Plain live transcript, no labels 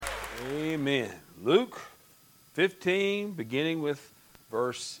Amen. Luke 15, beginning with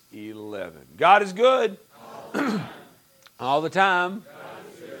verse 11. God is good. All the time.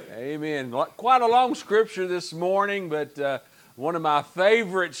 Amen. Quite a long scripture this morning, but one of my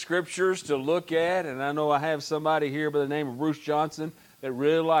favorite scriptures to look at, and I know I have somebody here by the name of Bruce Johnson that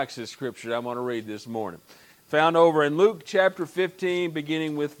really likes this scripture that I'm going to read this morning. Found over in Luke chapter 15,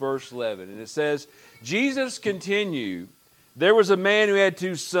 beginning with verse 11. And it says, Jesus continued, there was a man who had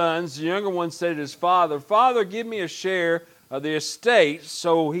 2 sons. The younger one said to his father, Father, give me a share of the estate.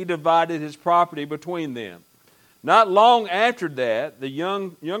 So he divided his property between them. Not long after that, the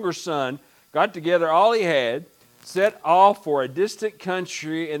younger son got together all he had, set off for a distant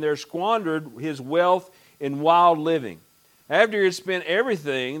country, and there squandered his wealth in wild living. After he had spent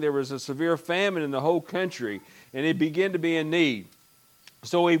everything, there was a severe famine in the whole country, and he began to be in need.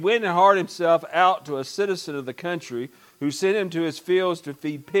 So he went and hired himself out to a citizen of the country, who sent him to his fields to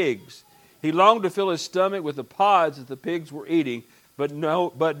feed pigs. He longed to fill his stomach with the pods that the pigs were eating, but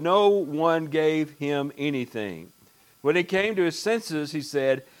no one gave him anything. When he came to his senses, he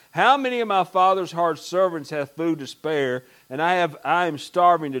said, How many of my father's hired servants have food to spare, and I am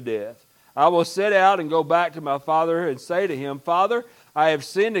starving to death? I will set out and go back to my father and say to him, Father, I have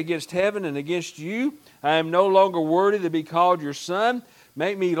sinned against heaven and against you. I am no longer worthy to be called your son.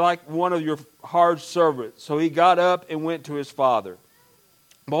 Make me like one of your hired servants. So he got up and went to his father.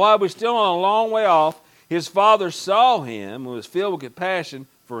 But while he was still on a long way off, his father saw him and was filled with compassion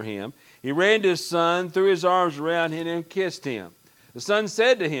for him. He ran to his son, threw his arms around him, and kissed him. The son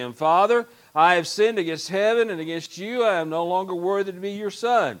said to him, Father, I have sinned against heaven and against you. I am no longer worthy to be your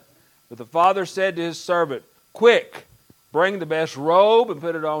son. But the father said to his servant, Quick, bring the best robe and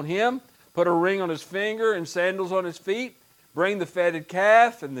put it on him. Put a ring on his finger and sandals on his feet. Bring the fatted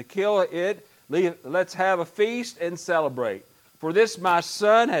calf and kill it. Let's have a feast and celebrate. For this my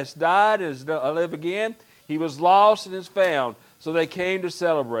son has died and is alive again. He was lost and is found. So they came to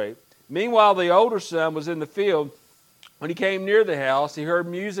celebrate. Meanwhile, the older son was in the field. When he came near the house, he heard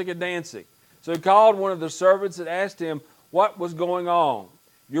music and dancing. So he called one of the servants and asked him what was going on.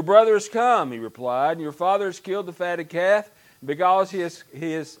 Your brother has come, he replied, and your father has killed the fatted calf because he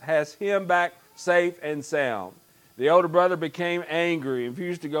has him back safe and sound. The older brother became angry and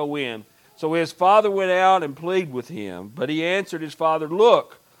refused to go in. So his father went out and pleaded with him. But he answered his father,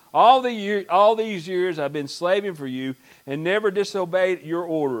 Look, all these years I've been slaving for you and never disobeyed your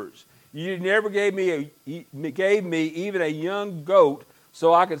orders. You never gave me even a young goat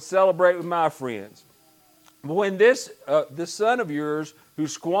so I could celebrate with my friends. But when this son of yours who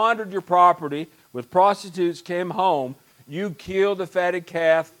squandered your property with prostitutes came home, you killed the fatted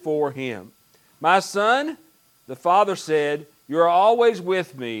calf for him. My son, the father said, You are always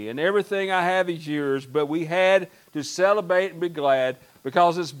with me, and everything I have is yours, but we had to celebrate and be glad,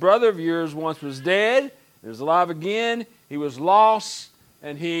 because this brother of yours once was dead and is alive again. He was lost,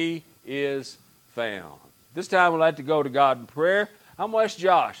 and he is found. This time we'd like to go to God in prayer. I'm going to ask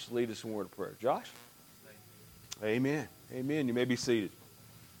Josh to lead us in a word of prayer. Josh? Amen. Amen. You may be seated.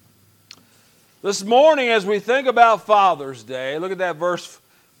 This morning, as we think about Father's Day, look at that verse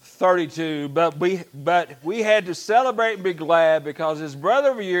 32. But we had to celebrate and be glad because his brother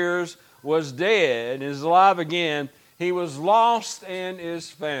of yours was dead and is alive again. He was lost and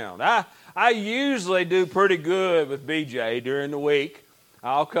is found. I usually do pretty good with BJ during the week.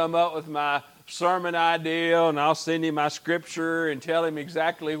 I'll come up with my sermon idea and I'll send him my scripture and tell him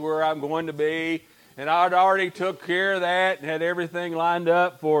exactly where I'm going to be. And I'd already took care of that and had everything lined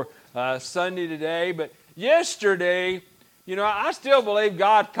up for Sunday today. But yesterday, I still believe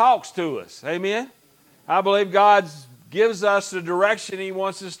God talks to us. Amen? I believe God gives us the direction He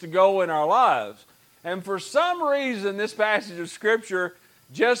wants us to go in our lives. And for some reason, this passage of Scripture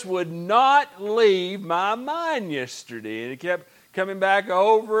just would not leave my mind yesterday. And it kept coming back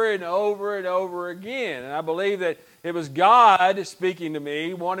over and over and over again. And I believe that it was God speaking to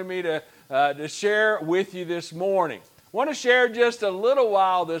me, wanting me to share with you this morning. I want to share just a little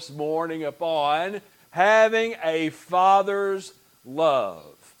while this morning upon having a father's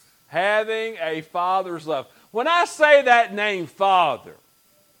love. Having a father's love. When I say that name, Father,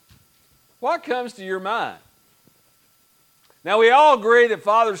 what comes to your mind? Now, we all agree that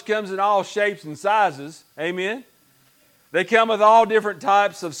fathers comes in all shapes and sizes. Amen? They come with all different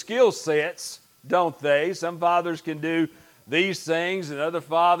types of skill sets, don't they? Some fathers can do these things and other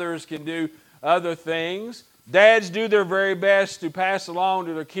fathers can do other things. Dads do their very best to pass along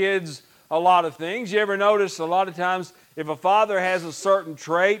to their kids a lot of things. You ever notice a lot of times if a father has a certain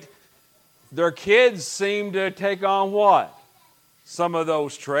trait, their kids seem to take on what? Some of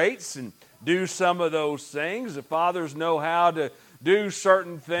those traits and do some of those things. The fathers know how to do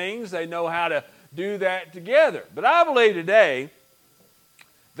certain things. They know how to do that together. But I believe today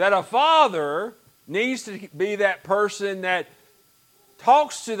that a father needs to be that person that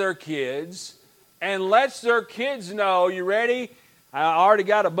talks to their kids and lets their kids know, you ready? I already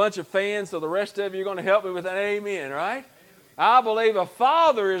got a bunch of fans, so the rest of you are going to help me with an amen, right? I believe a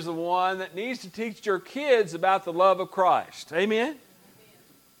father is the one that needs to teach your kids about the love of Christ. Amen?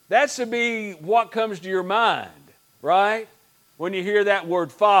 That should be what comes to your mind, right? When you hear that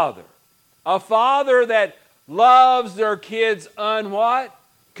word father. A father that loves their kids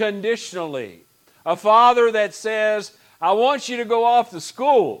conditionally. A father that says, I want you to go off to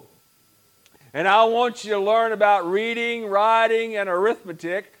school, and I want you to learn about reading, writing, and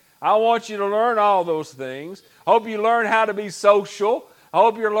arithmetic. I want you to learn all those things. I hope you learn how to be social. I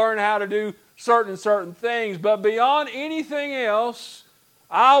hope you learn how to do certain things. But beyond anything else,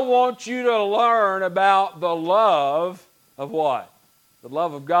 I want you to learn about the love of what? The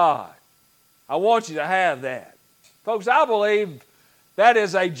love of God. I want you to have that. Folks, I believe that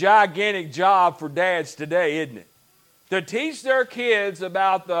is a gigantic job for dads today, isn't it? To teach their kids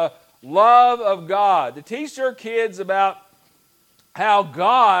about the love of God. To teach their kids about how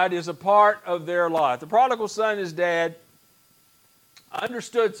God is a part of their life. The prodigal son and his dad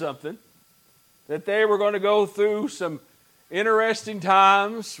understood something, that they were going to go through some interesting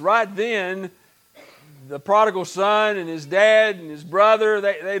times. Right then, the prodigal son and his dad and his brother,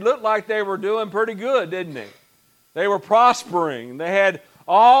 they looked like they were doing pretty good, didn't they? They were prospering. They had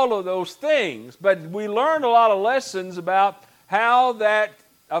all of those things. But we learned a lot of lessons about how that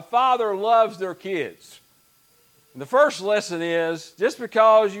a father loves their kids. And the first lesson is, just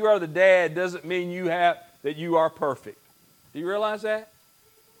because you are the dad doesn't mean that you are perfect. Do you realize that?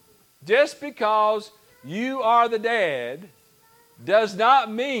 Just because you are the dad does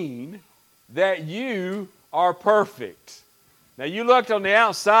not mean that you are perfect. Now, you looked on the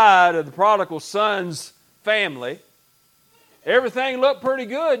outside of the prodigal son's family. Everything looked pretty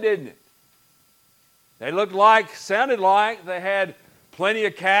good, didn't it? They sounded like they had plenty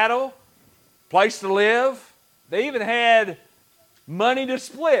of cattle, place to live. They even had money to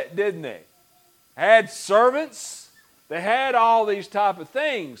split, didn't they? Had servants. They had all these type of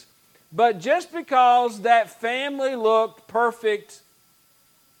things. But just because that family looked perfect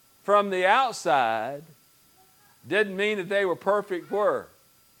from the outside didn't mean that they were perfect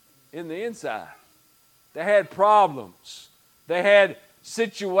in the inside. They had problems. They had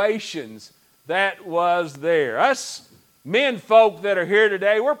situations that was there. Us men folk that are here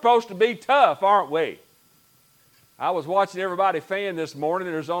today, we're supposed to be tough, aren't we? I was watching everybody fan this morning,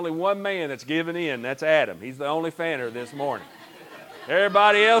 and there's only one man that's giving in. That's Adam. He's the only fanner this morning.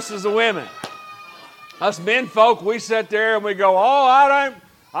 Everybody else is the women. Us men folk, we sit there and we go, I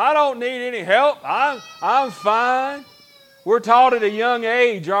don't need any help. I'm fine. We're taught at a young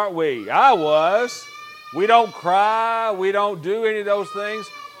age, aren't we? I was. We don't cry. We don't do any of those things.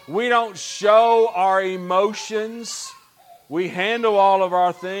 We don't show our emotions. We handle all of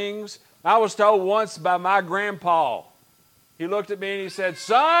our things. I was told once by my grandpa. He looked at me and he said,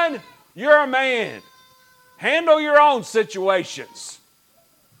 son, you're a man. Handle your own situations.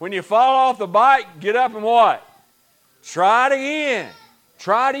 When you fall off the bike, get up and what? Try it again.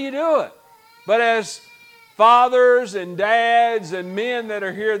 Try till you do it. But as fathers and dads and men that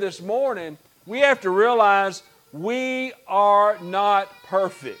are here this morning, we have to realize we are not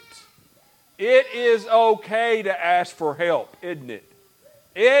perfect. It is okay to ask for help, isn't it?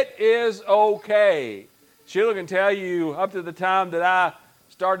 It is okay. Sheila can tell you, up to the time that I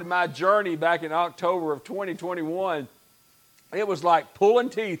started my journey back in October of 2021, it was like pulling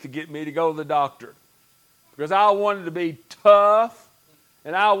teeth to get me to go to the doctor. Because I wanted to be tough,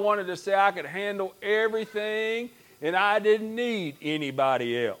 and I wanted to say I could handle everything, and I didn't need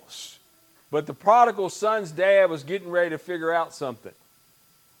anybody else. But the prodigal son's dad was getting ready to figure out something.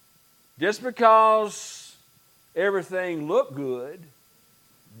 Just because everything looked good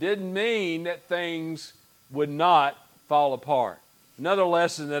didn't mean that things would not fall apart. Another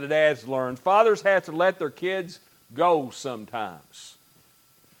lesson that a dad's learned, fathers have to let their kids go sometimes.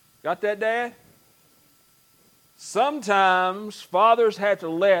 Got that, Dad? Sometimes fathers have to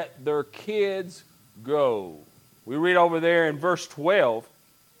let their kids go. We read over there in verse 12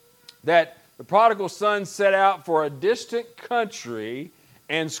 that the prodigal son set out for a distant country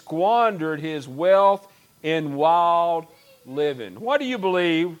and squandered his wealth in wild living. What do you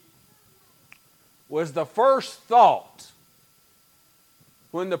believe was the first thought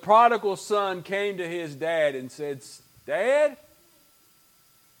when the prodigal son came to his dad and said, Dad,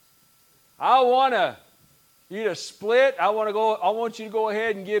 I want you to split. I want you to go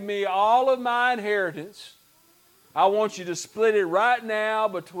ahead and give me all of my inheritance. I want you to split it right now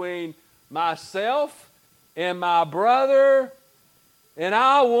between myself and my brother, and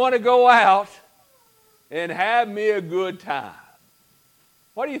I want to go out and have me a good time.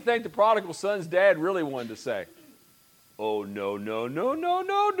 What do you think the prodigal son's dad really wanted to say? Oh, no, no, no, no,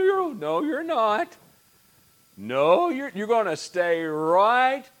 no, no, you're not. No, you're going to stay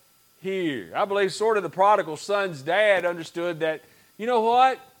right here. I believe sort of the prodigal son's dad understood that, you know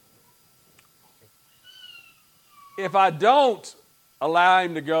what? If I don't allow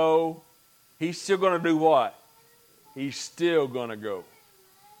him to go, he's still going to do what? He's still going to go.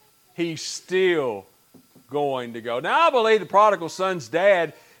 He's still going to go. Now, I believe the prodigal son's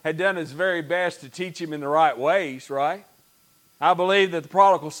dad had done his very best to teach him in the right ways, right? I believe that the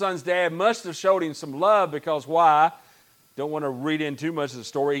prodigal son's dad must have showed him some love because why? Don't want to read in too much of the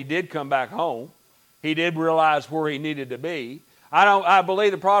story. He did come back home. He did realize where he needed to be. I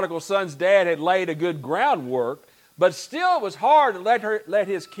believe the prodigal son's dad had laid a good groundwork, but still it was hard to let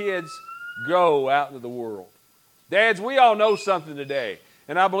his kids go out into the world. Dads, we all know something today,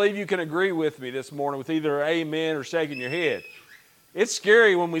 and I believe you can agree with me this morning with either amen or shaking your head. It's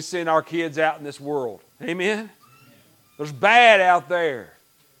scary when we send our kids out in this world. Amen? There's bad out there.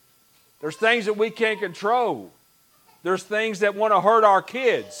 There's things that we can't control. There's things that want to hurt our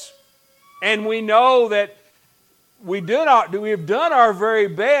kids. And we know that we have done our very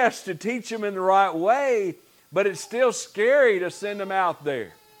best to teach them in the right way, but it's still scary to send them out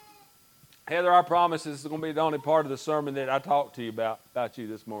there. Heather, I promise this is going to be the only part of the sermon that I talk to you about you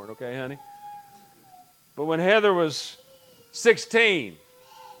this morning, okay, honey? But when Heather was 16,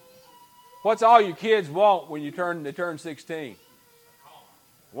 what's all your kids want when they turn 16?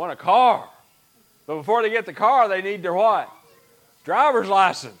 Want a car. But before they get the car, they need their what? Driver's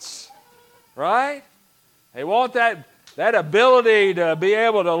license. Right? They want that ability to be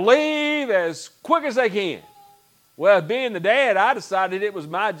able to leave as quick as they can. Well, being the dad, I decided it was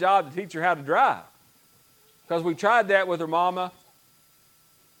my job to teach her how to drive. Because we tried that with her mama.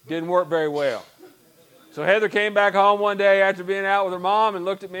 Didn't work very well. So Heather came back home one day after being out with her mom and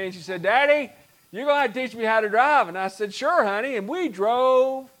looked at me and she said, Daddy, you're going to have to teach me how to drive. And I said, sure, honey. And we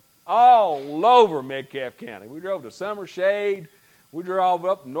drove all over Metcalfe County. We drove to Summer Shade. We drove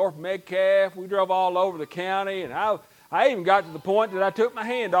up to North Metcalfe. We drove all over the county. And I even got to the point that I took my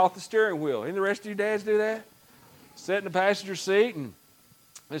hand off the steering wheel. Any of the rest of you dads do that? Sit in the passenger seat and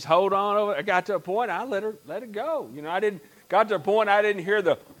just hold on over. I got to a point, I let it go. You know, got to a point I didn't hear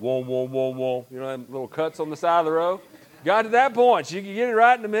the whoa, whoa, whoa, whoa, you know, them little cuts on the side of the road. Got to that point. She could get it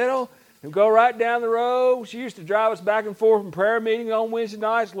right in the middle and go right down the road. She used to drive us back and forth from prayer meetings on Wednesday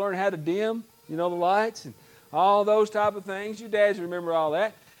nights, learn how to dim, you know, the lights and all those type of things. You dads remember all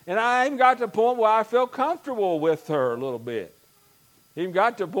that. And I even got to a point where I felt comfortable with her a little bit. Even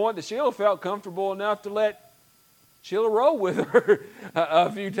got to a point that Sheila felt comfortable enough to let Sheila roll with her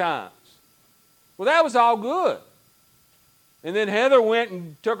a few times. Well, that was all good. And then Heather went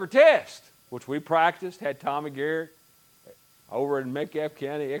and took her test, which we practiced, had Tommy Garrett over in Metcalfe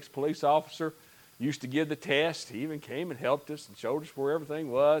County, ex-police officer, used to give the test. He even came and helped us and showed us where everything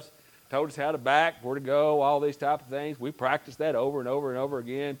was, told us how to back, where to go, all these type of things. We practiced that over and over and over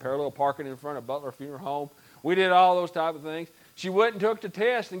again, parallel parking in front of Butler Funeral Home. We did all those type of things. She went and took the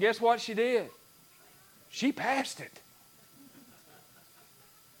test, and guess what she did? She passed it.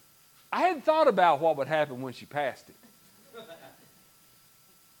 I hadn't thought about what would happen when she passed it.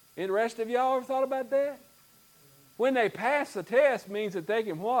 And the rest of y'all ever thought about that? When they pass the test means that they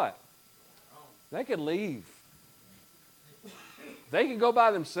can what? They can leave. They can go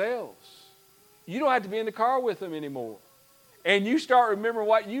by themselves. You don't have to be in the car with them anymore. And you start remembering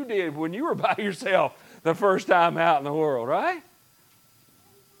what you did when you were by yourself the first time out in the world, right?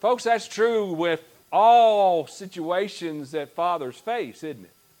 Folks, that's true with all situations that fathers face, isn't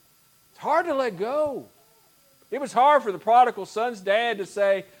it? It's hard to let go. It was hard for the prodigal son's dad to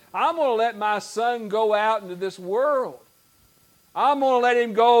say, I'm going to let my son go out into this world. I'm going to let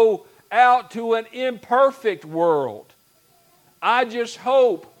him go out to an imperfect world. I just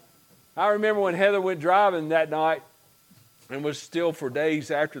hope. I remember when Heather went driving that night and was still for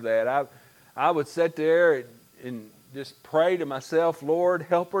days after that, I would sit there and just pray to myself, Lord,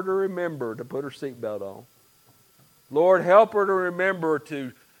 help her to remember to put her seatbelt on. Lord, help her to remember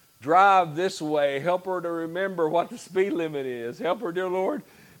to drive this way. Help her to remember what the speed limit is. Help her, dear Lord,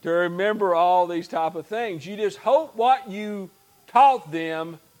 to remember all these type of things. You just hope what you taught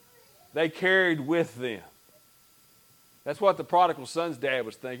them, they carried with them. That's what the prodigal son's dad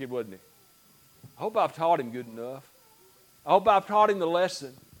was thinking, wasn't he? I hope I've taught him good enough. I hope I've taught him the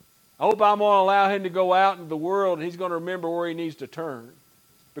lesson. I hope I'm going to allow him to go out into the world and he's going to remember where he needs to turn.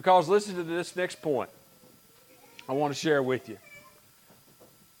 Because listen to this next point. I want to share with you.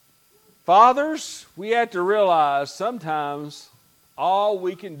 Fathers, we have to realize sometimes all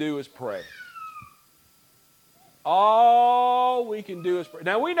we can do is pray. All we can do is pray.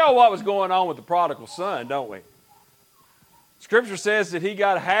 Now, we know what was going on with the prodigal son, don't we? Scripture says that he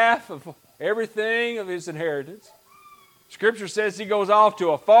got half of everything of his inheritance. Scripture says he goes off to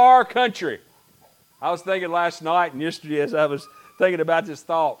a far country. I was thinking last night and yesterday as I was thinking about this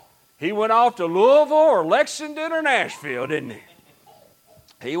thought, he went off to Louisville or Lexington or Nashville, didn't he?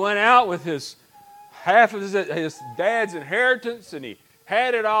 He went out with half of his dad's inheritance, and he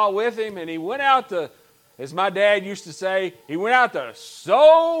had it all with him, and he went out to, as my dad used to say, he went out to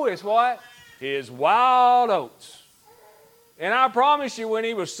sow his what? His wild oats. And I promise you, when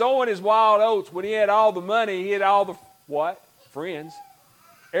he was sowing his wild oats, when he had all the money, he had all the what? Friends.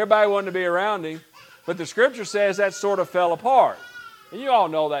 Everybody wanted to be around him. But the Scripture says that sort of fell apart. And you all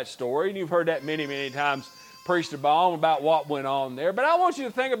know that story, and you've heard that many, many times preached about what went on there. But I want you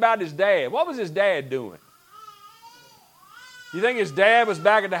to think about his dad. What was his dad doing? You think his dad was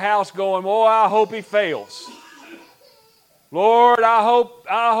back at the house going, "Boy, I hope he fails. Lord, I hope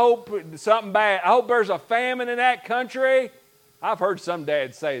something bad. I hope there's a famine in that country." I've heard some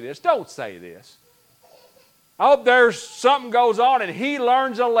dads say this. Don't say this. I hope there's something goes on and he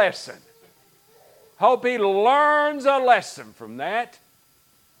learns a lesson. Hope he learns a lesson from that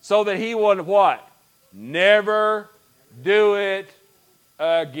so that he would what? Never do it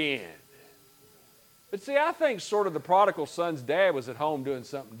again. But see, I think sort of the prodigal son's dad was at home doing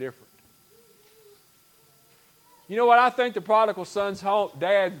something different. You know what I think the prodigal son's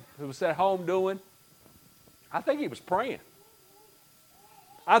dad was at home doing? I think he was praying.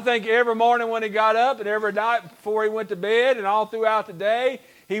 I think every morning when he got up and every night before he went to bed and all throughout the day,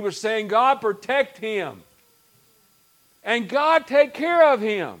 he was saying, "God, protect him. And God, take care of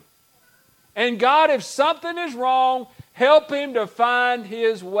him. And God, if something is wrong, help him to find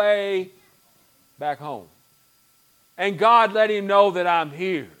his way back home. And God, let him know that I'm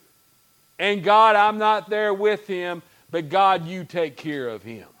here. And God, I'm not there with him, but God, you take care of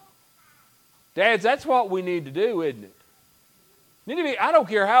him." Dads, that's what we need to do, isn't it? I don't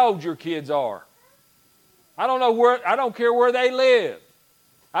care how old your kids are. I don't care where they live.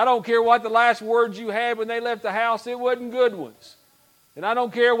 I don't care what the last words you had when they left the house, it wasn't good ones. And I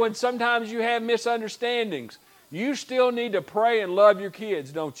don't care when sometimes you have misunderstandings. You still need to pray and love your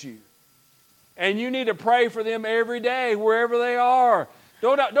kids, don't you? And you need to pray for them every day, wherever they are.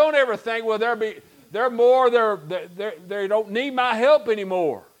 Don't ever think, well, they don't need my help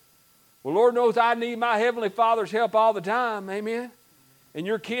anymore. Well, Lord knows I need my Heavenly Father's help all the time, amen? And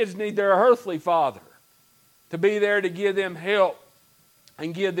your kids need their earthly father to be there to give them help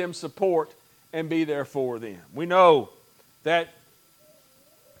and give them support and be there for them. We know that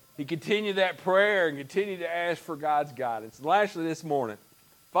he continued that prayer and continued to ask for God's guidance. And lastly this morning,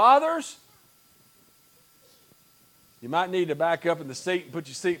 fathers, you might need to back up in the seat and put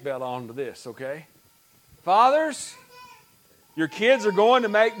your seatbelt on to this, okay? Fathers, your kids are going to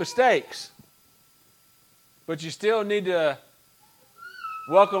make mistakes, but you still need to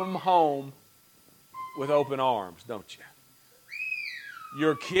welcome them home with open arms, don't you?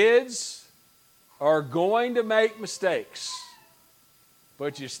 Your kids are going to make mistakes,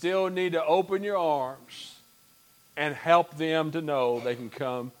 but you still need to open your arms and help them to know they can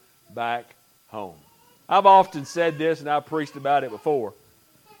come back home. I've often said this, and I've preached about it before.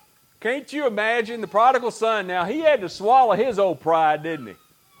 Can't you imagine the prodigal son now? He had to swallow his old pride, didn't he?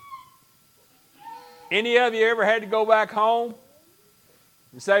 Any of you ever had to go back home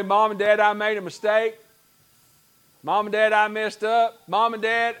and say, "Mom and Dad, I made a mistake. Mom and Dad, I messed up. Mom and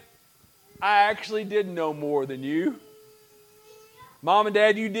Dad, I actually didn't know more than you. Mom and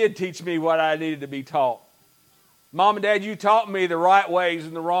Dad, you did teach me what I needed to be taught. Mom and Dad, you taught me the right ways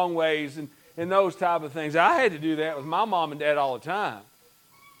and the wrong ways and those type of things." I had to do that with my mom and dad all the time.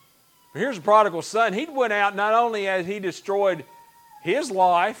 But here's a prodigal son. He went out, not only as he destroyed his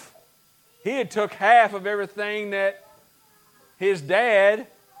life, he had took half of everything that his dad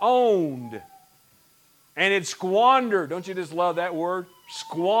owned. And had squandered. Don't you just love that word?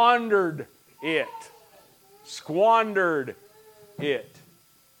 Squandered it. Squandered it.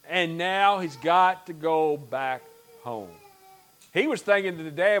 And now he's got to go back home. He was thinking that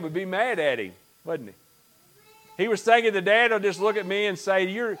the dad would be mad at him, wasn't he? He was thinking the dad will just look at me and say,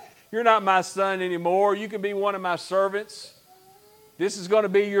 you're not my son anymore. You can be one of my servants. This is going to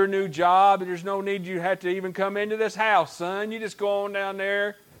be your new job. There's no need you have to even come into this house, son. You just go on down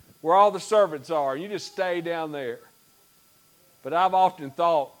there where all the servants are. You just stay down there. But I've often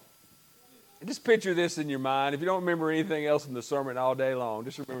thought, just picture this in your mind. If you don't remember anything else in the sermon all day long,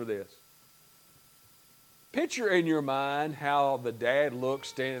 just remember this. Picture in your mind how the dad looked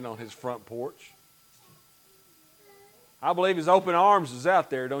standing on his front porch. I believe his open arms was out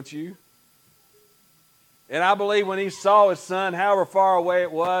there, don't you? And I believe when he saw his son, however far away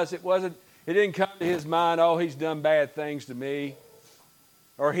it didn't come to his mind, oh, he's done bad things to me.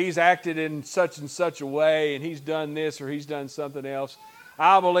 Or he's acted in such and such a way, and he's done this or he's done something else.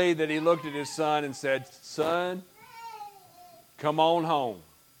 I believe that he looked at his son and said, son, come on home.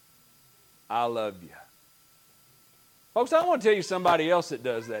 I love you. Folks, I want to tell you somebody else that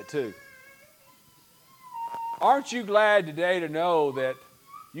does that too. Aren't you glad today to know that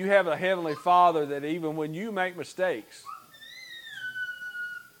you have a Heavenly Father that even when you make mistakes,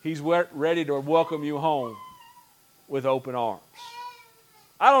 He's ready to welcome you home with open arms?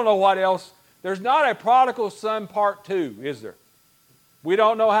 I don't know what else. There's not a prodigal son part 2, is there? We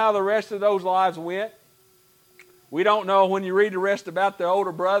don't know how the rest of those lives went. We don't know when you read the rest about the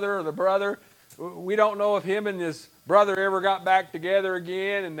older brother or the brother. We don't know if him and his brother ever got back together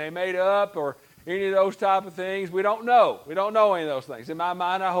again and they made up or any of those type of things. We don't know. We don't know any of those things. In my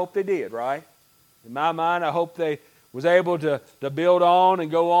mind, I hope they did, right? In my mind, I hope they was able to build on and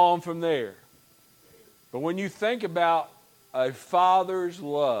go on from there. But when you think about a father's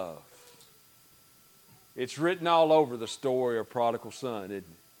love, it's written all over the story of prodigal son, isn't it?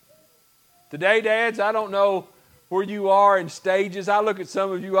 Today, dads, I don't know where you are in stages. I look at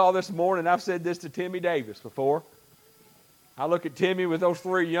some of you all this morning. I've said this to Timmy Davis before. I look at Timmy with those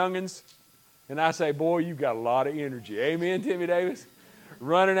 3 youngins, and I say, boy, you've got a lot of energy. Amen, Timmy Davis?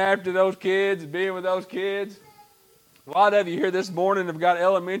 Running after those kids and being with those kids. A lot of you here this morning have got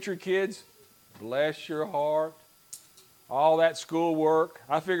elementary kids. Bless your heart. All that schoolwork.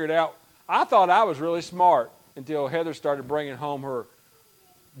 I figured out, I thought I was really smart until Heather started bringing home her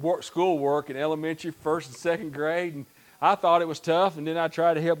schoolwork in elementary, 1st and 2nd grade. And I thought it was tough, and then I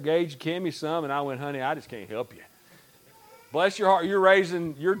tried to help Gage Kimmy some, and I went, honey, I just can't help you. Bless your heart,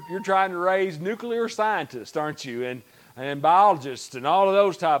 you're trying to raise nuclear scientists, aren't you? And biologists and all of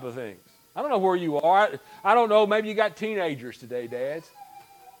those type of things. I don't know where you are. I don't know, maybe you got teenagers today, dads.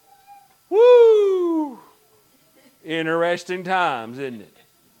 Woo! Interesting times, isn't it?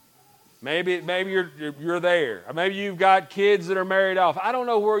 Maybe you're there. Or maybe you've got kids that are married off. I don't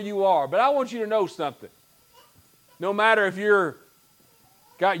know where you are, but I want you to know something. No matter if you're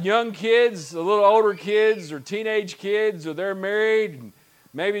got young kids, a little older kids, or teenage kids, or they're married, and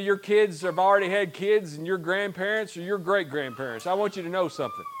maybe your kids have already had kids, and your grandparents or your great-grandparents. I want you to know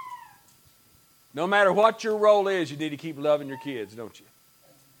something. No matter what your role is, you need to keep loving your kids, don't you?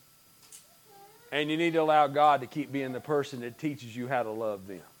 And you need to allow God to keep being the person that teaches you how to love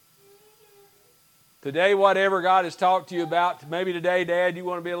them. Today, whatever God has talked to you about, maybe today, Dad, you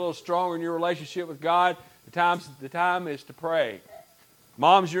want to be a little stronger in your relationship with God, the time is to pray.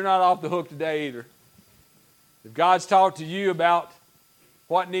 Moms, you're not off the hook today either. If God's talked to you about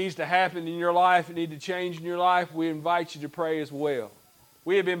what needs to happen in your life and need to change in your life, we invite you to pray as well.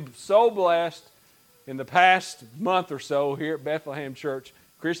 We have been so blessed in the past month or so here at Bethlehem Church.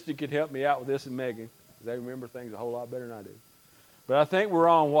 Christy could help me out with this and Megan, because they remember things a whole lot better than I do. But I think we're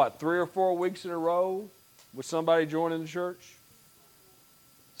on, 3 or 4 weeks in a row with somebody joining the church?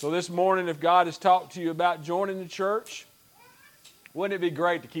 So this morning, if God has talked to you about joining the church, wouldn't it be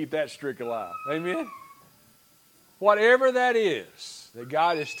great to keep that streak alive? Amen? Whatever that is that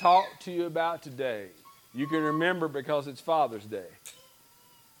God has talked to you about today, you can remember because it's Father's Day,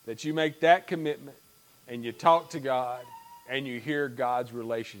 that you make that commitment and you talk to God and you hear God's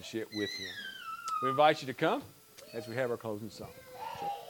relationship with Him. We invite you to come as we have our closing song.